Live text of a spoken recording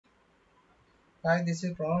Hi, this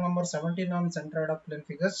is problem number 17 on centroid of plane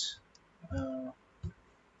figures. Uh,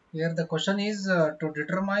 Here the question is to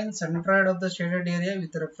determine centroid of the shaded area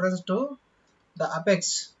with reference to the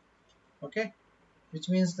apex, okay, which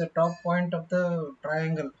means the top point of the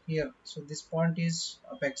triangle here. So this point is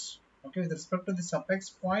apex, okay. With respect to this apex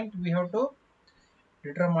point, we have to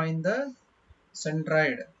determine the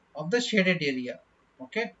centroid of the shaded area,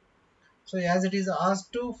 okay. So as it is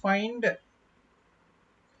asked to find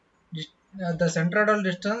the centroidal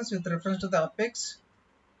distance with reference to the apex,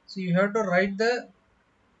 so you have to write the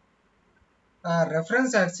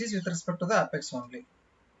reference axis with respect to the apex only,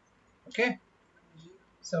 okay.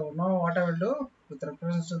 So now what I will do, with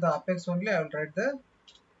reference to the apex only, I will write the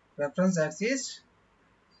reference axis.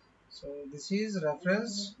 So this is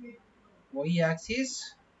reference y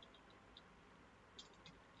axis,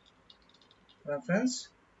 reference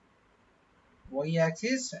y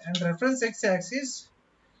axis, and reference x axis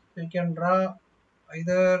you can draw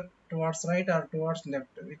either towards right or towards left,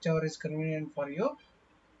 whichever is convenient for you.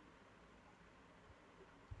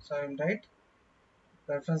 So I will write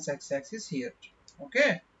reference x axis here,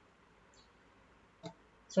 okay.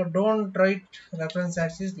 So don't write reference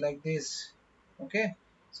axis like this, okay.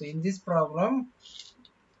 So in this problem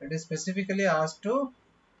it is specifically asked to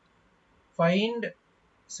find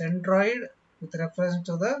centroid with reference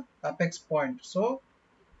to the apex point. So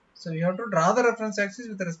you have to draw the reference axis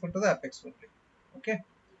with respect to the apex only, okay.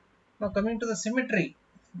 Now coming to the symmetry,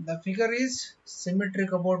 the figure is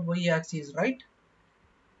symmetric about y axis, right?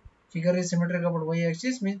 Figure is symmetric about y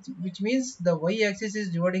axis, which means the y axis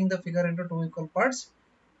is dividing the figure into two equal parts.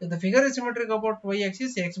 If the figure is symmetric about y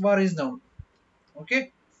axis, x bar is known,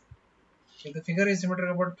 okay. If the figure is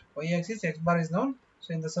symmetric about y axis, x bar is known.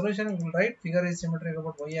 So in the solution we will write figure is symmetric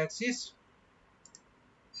about y axis,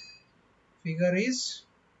 figure is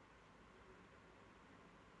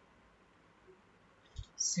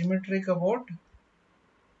symmetric about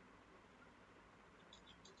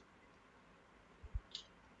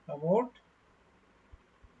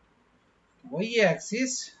y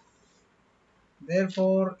axis,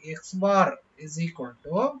 therefore x bar is equal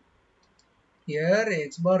to, here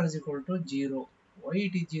x bar is equal to 0. Why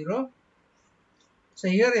it is 0? So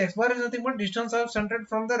here x bar is nothing but distance of centroid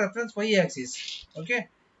from the reference y axis, okay.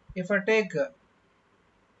 If I take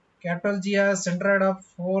capital G as centroid of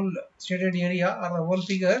whole shaded area or the whole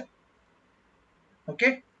figure,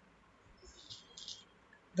 okay,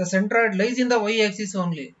 the centroid lies in the y axis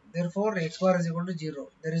only, therefore x bar is equal to 0.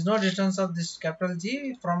 There is no distance of this capital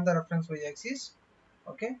G from the reference y axis,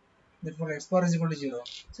 okay, therefore x bar is equal to 0.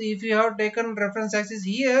 So if you have taken reference axis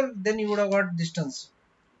here, then you would have got distance,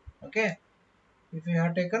 okay. If you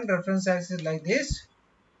have taken reference axis like this,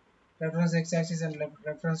 reference x axis and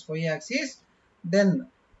reference y axis, then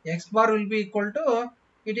x bar will be equal to,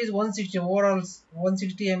 it is 160, overall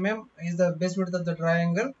 160 mm is the base width of the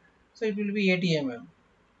triangle, so it will be 80 mm,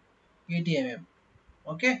 80 mm,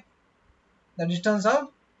 okay. The distance of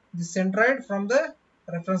the centroid from the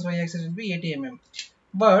reference y axis will be 80 mm.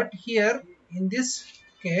 But here in this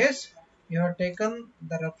case you have taken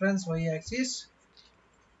the reference y axis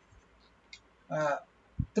uh,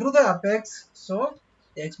 through the apex, so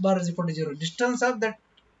x bar is equal to 0. Distance of that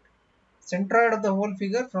centroid of the whole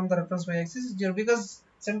figure from the reference y axis is 0, because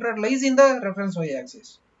centroid lies in the reference y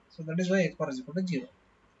axis. So that is why x bar is equal to 0,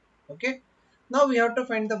 okay. Now we have to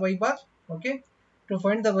find the y bar, okay. To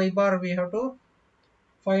find the y bar we have to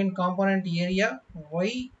find component area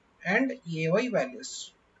y and ay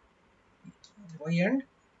values. Y and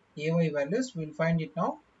ay values, we will find it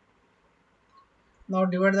now. Now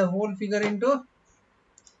divide the whole figure into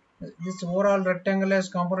this overall rectangle as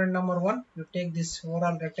component number 1. You take this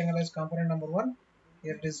overall rectangle as component number 1.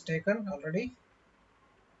 Here it is taken already.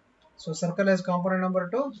 So circle as component number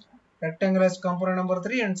 2, rectangle as component number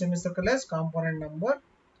 3, and semicircle as component number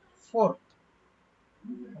 4.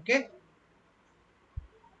 Okay.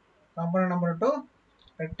 Component number 2,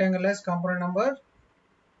 rectangle as component number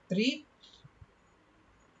 3,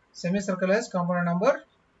 semicircle as component number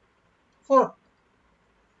 4.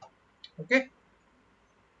 Okay.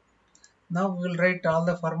 Now we will write all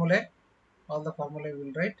the formulae. All the formulae we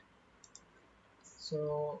will write.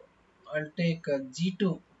 So I'll take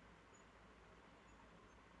G2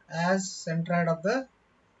 as centroid of the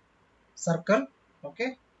circle,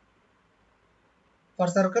 okay. For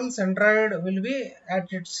circle, centroid will be at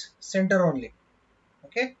its center only,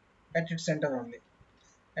 okay, at its center only.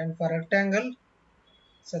 And for rectangle,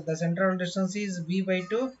 so the central distance is b by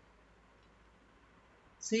 2.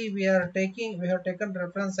 See, we have taken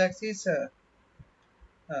reference axis uh,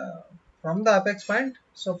 from the apex point.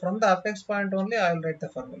 So from the apex point only I will write the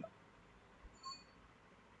formula.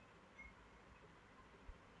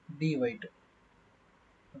 dy 2.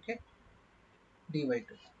 Okay, dy 2.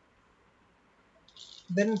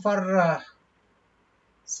 Then for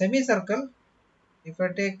semicircle, if I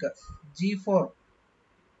take G4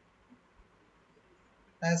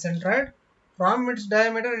 as centroid, from its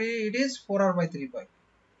diameter it is 4r by 3 pi.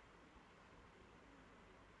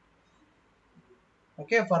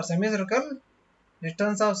 Okay, for semicircle,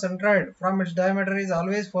 distance of centroid from its diameter is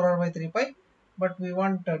always 4r by 3 pi, but we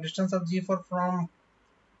want distance of G4 from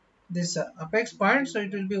this apex point, so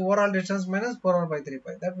it will be overall distance minus 4r by 3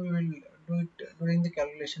 pi. That we will do it during the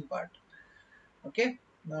calculation part. Okay,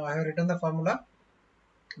 now I have written the formula.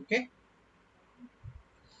 Okay,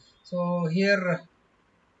 so here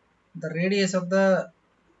the radius of the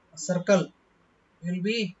circle will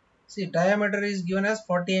be, see, diameter is given as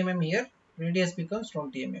 40 mm here, radius becomes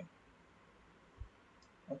 20 mm.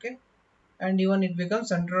 Okay, and even it becomes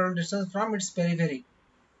central distance from its periphery.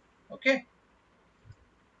 Okay,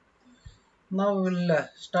 now we will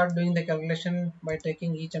start doing the calculation by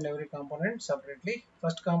taking each and every component separately.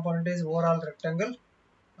 First component is overall rectangle,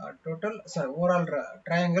 overall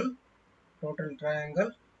triangle, total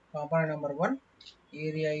triangle. Component number 1,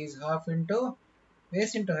 area is half into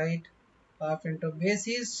base into height, half into base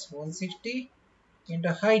is 160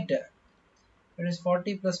 into height, it is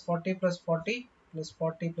 40 plus 40 plus 40 plus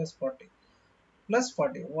 40 plus 40 plus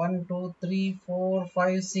 40, 1 2 3 4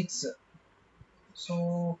 5 6.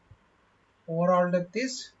 So overall depth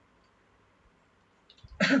is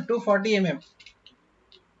 240 mm.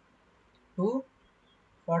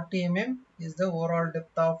 240 mm is the overall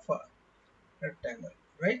depth of rectangle,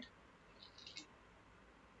 right?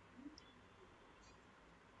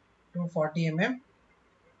 240 mm.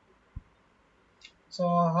 So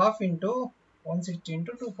half into 160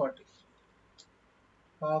 into 240.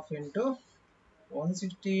 Half into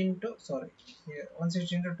 160 into, sorry, here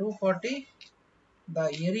 160 into 240.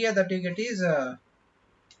 The area that you get is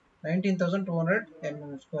 19,200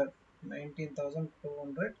 mm square.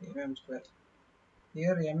 19,200 mm square.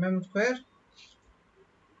 Here mm square,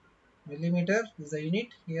 millimeter is the unit.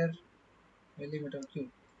 Here millimeter cube.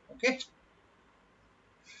 Okay.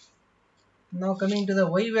 Now coming to the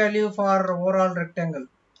y value for overall rectangle.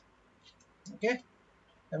 Okay.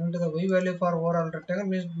 Coming to the y value for overall rectangle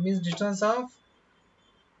means distance of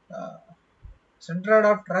uh, centroid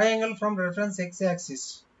of triangle from reference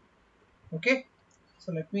x-axis. Okay.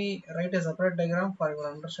 So let me write a separate diagram for your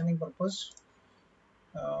understanding purpose.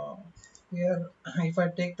 Uh, Here, if I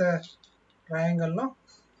take the triangle, no,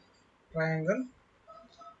 triangle.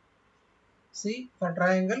 See, for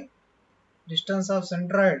triangle, distance of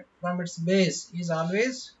centroid from its base is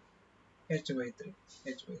always h by 3.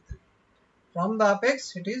 H by 3. From the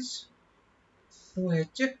apex, it is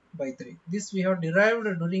 2h by 3. This we have derived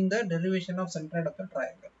during the derivation of centroid of the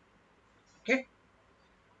triangle. Okay.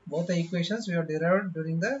 Both the equations we have derived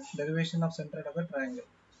during the derivation of centroid of the triangle.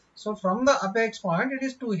 So from the apex point, it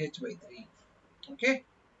is 2h by 3. Okay.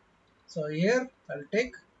 So here I'll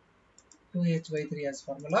take 2h by 3 as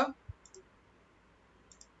formula.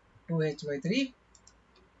 2h by 3.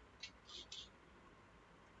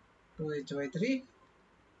 2h by 3,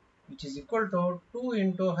 which is equal to 2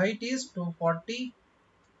 into height is 240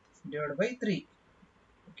 divided by 3.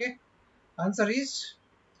 Okay. Answer is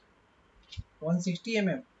 160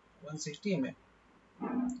 mm. 160 mm.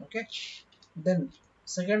 Okay. Then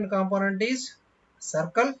second component is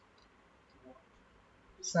circle.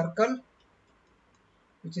 Circle,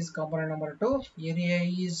 which is component number 2. Area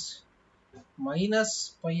is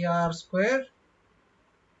minus pi r square.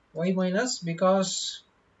 Why minus? Because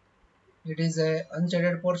it is a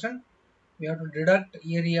unshaded portion. We have to deduct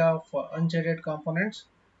area of unshaded components.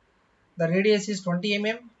 The radius is 20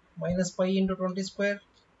 mm, minus pi into 20 square.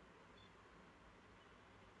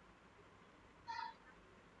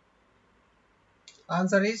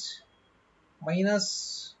 Answer is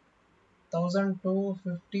minus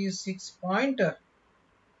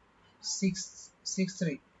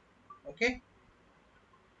 1256.663. Okay.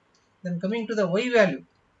 Then coming to the y value.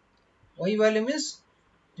 Y value means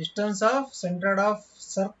distance of centroid of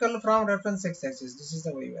circle from reference x-axis. This is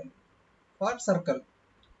the y value for circle.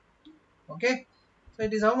 Okay. So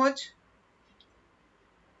it is how much?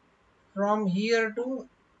 From here to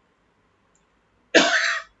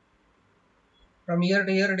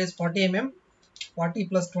here it is 40 mm. 40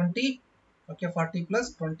 plus 20. Okay, 40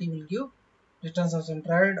 plus 20 will give distance of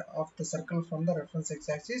centroid of the circle from the reference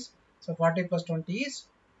x-axis. So 40 plus 20 is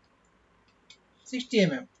 60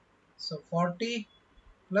 mm. So 40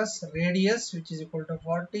 plus radius, which is equal to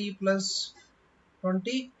 40 plus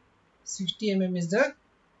 20, 60 mm is the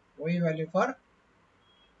y value for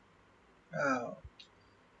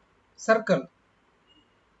circle.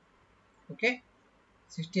 Okay,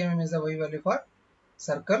 60 mm is the y value for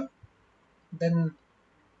circle. Then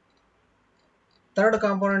third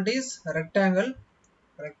component is rectangle.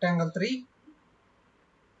 Rectangle 3.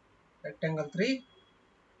 Rectangle 3.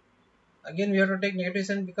 Again we have to take negative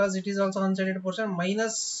sign because it is also unshaded portion.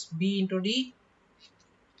 Minus b into d.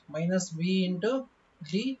 Minus b into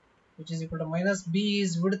d, which is equal to minus b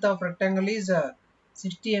is width of rectangle is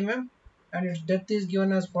 60 mm and its depth is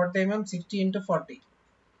given as 40 mm. 60 into 40.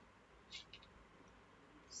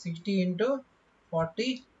 60 into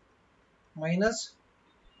 40 minus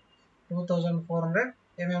 2400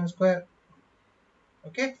 mm square.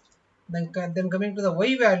 Okay, then coming to the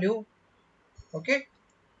y value. Okay,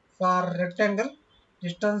 for rectangle,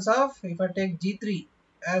 distance of, if I take G3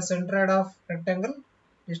 as centroid of rectangle,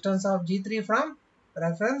 distance of G3 from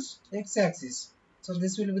reference x-axis. So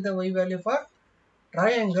this will be the y value for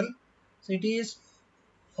triangle. So it is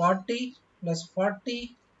 40 plus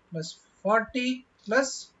 40 plus 40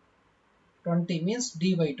 plus 20 means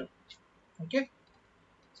d by 2. Okay,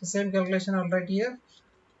 so same calculation I'll write here.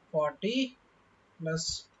 40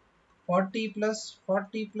 plus 40 plus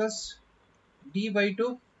 40 plus d by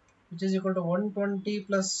 2, which is equal to 120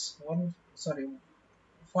 plus 1, sorry,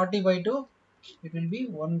 40 by 2, it will be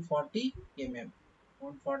 140 mm.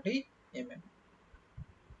 140 mm.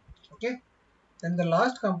 Okay, then the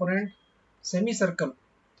last component, semicircle.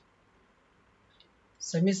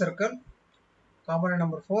 Semicircle, component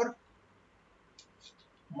number 4,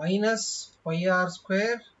 minus pi r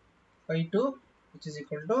square by 2, which is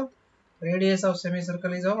equal to radius of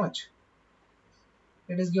semicircle is how much?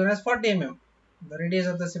 It is given as 40 mm. The radius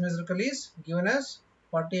of the semicircle is given as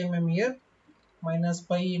 40 mm here. Minus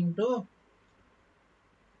pi into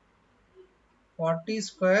 40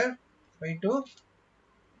 square by 2,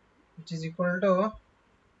 which is equal to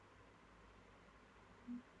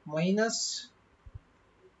minus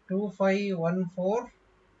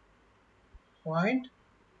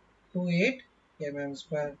 2514.28 mm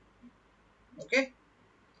square. Okay,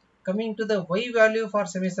 coming to the y value for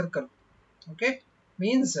semicircle. Okay,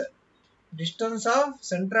 means distance of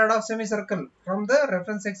centroid of semicircle from the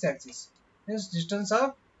reference x-axis, means distance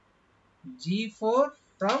of G4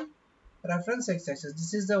 from reference x-axis.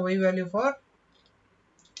 This is the y value for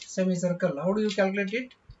semicircle. How do you calculate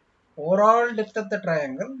it? Overall depth of the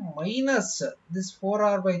triangle minus this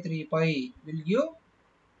 4r by 3 pi will give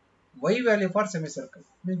y value for semicircle,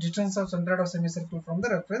 the distance of centroid of semicircle from the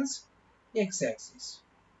reference x-axis.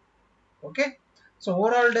 Okay, so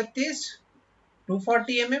overall depth is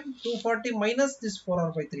 240 mm. 240 minus this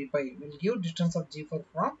 4r by 3 pi will give distance of G4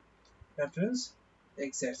 from reference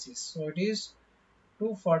x-axis. So it is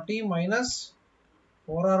 240 minus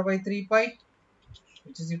 4r by 3 pi,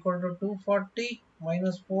 which is equal to 240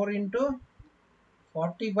 minus 4 into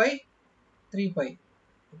 40 by 3 pi.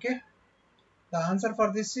 Okay, the answer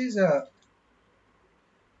for this is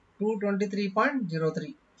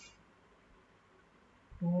 223.03.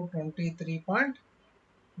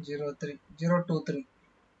 223.03023.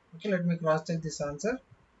 Okay, let me cross check this answer.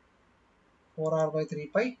 4r by 3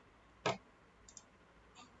 pi,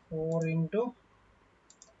 4 into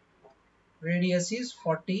radius is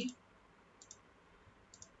 40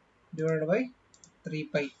 divided by 3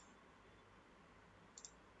 pi.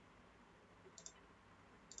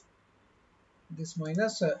 This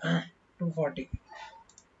minus 240.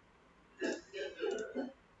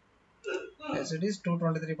 Yes, it is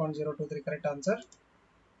 223.023, correct answer.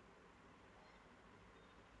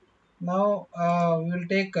 Now we will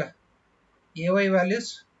take AY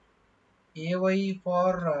values. AY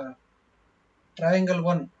for triangle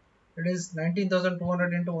 1, it is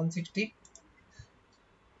 19,200 into 160.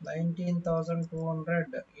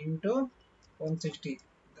 19,200 into 160.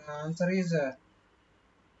 The answer is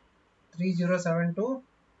 3072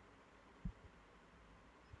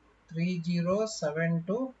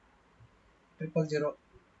 3072 000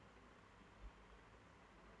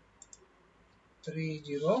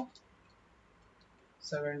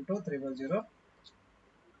 3072 000.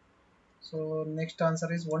 So next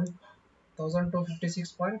answer is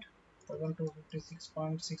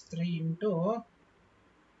 1256.63 into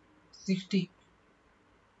 60.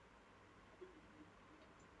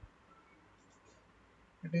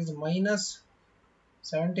 It is minus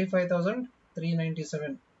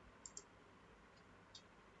 75,397.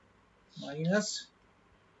 Minus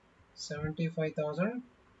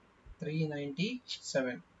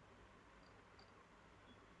 75,397.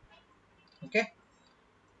 Okay.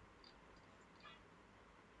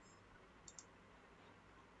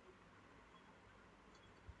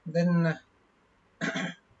 Then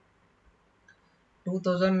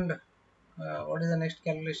 2000, what is the next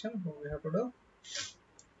calculation we have to do?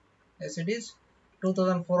 As it is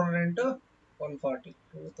 2400 into 140.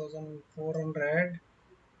 2400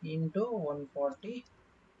 into 140.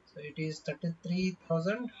 So it is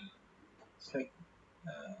 33,000. Sorry,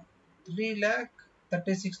 3 lakh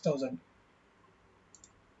 36,000.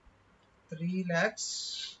 3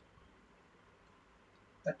 lakhs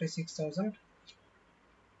 36,000.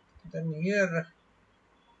 Then here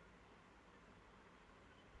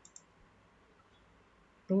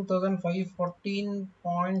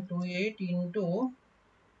 2514.28 into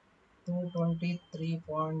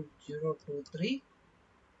 223.023.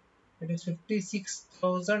 It is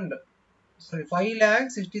 56,000. Sorry,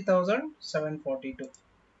 5,60,742.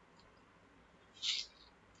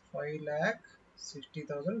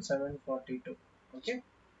 5,60,742. Okay.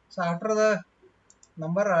 So after the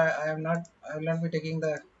number, I will not be taking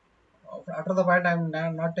the, after the point I am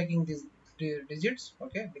not taking these digits.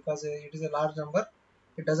 Okay, because it is a large number.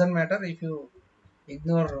 It doesn't matter if you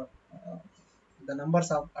ignore the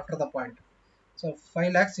numbers after the point. So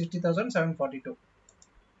 5,60,742.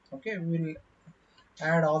 Okay, we will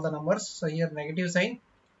add all the numbers. So here negative sign,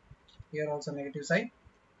 here also negative sign,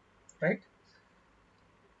 right?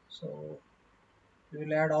 So we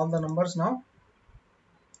will add all the numbers now.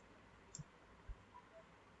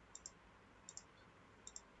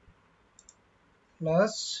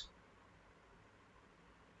 Plus,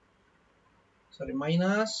 sorry,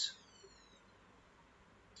 minus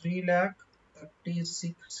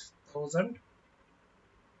 3,36,000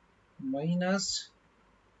 minus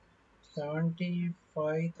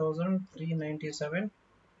 75,397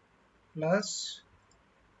 plus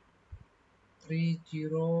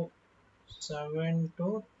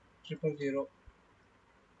 3072,000.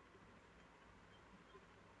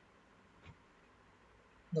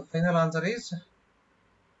 The final answer is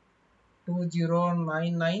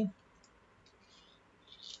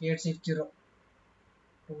 2099,860.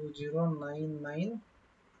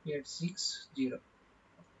 2099,860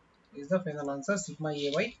 is the final answer, sigma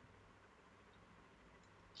ay.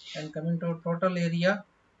 And coming to total area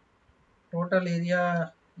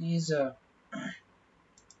is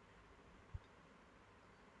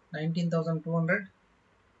 19,200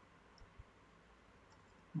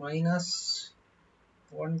 minus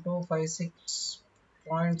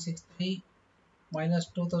 1256.63 minus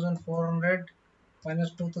 2,400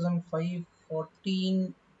 minus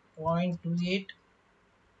 2,514.28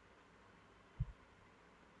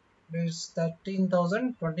 is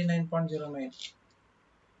 13,029.09.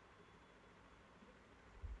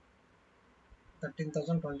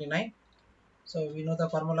 13,029. So we know the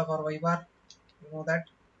formula for y bar. You know that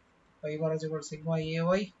y bar is equal to sigma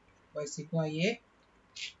ay by sigma a,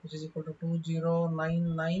 which is equal to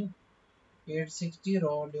 2099,860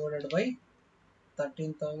 divided by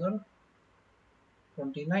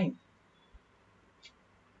 13,029.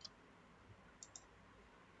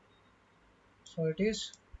 So it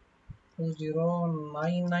is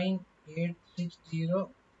 2099,860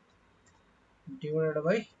 divided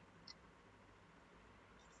by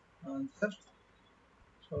answer.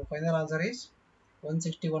 So final answer is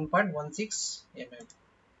 161.16 mm.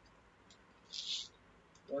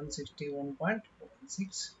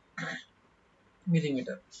 161.16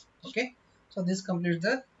 millimeter. Okay. So this completes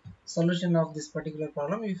the solution of this particular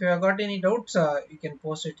problem. If you have got any doubts, you can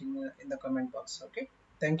post it in the comment box. Okay.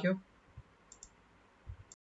 Thank you.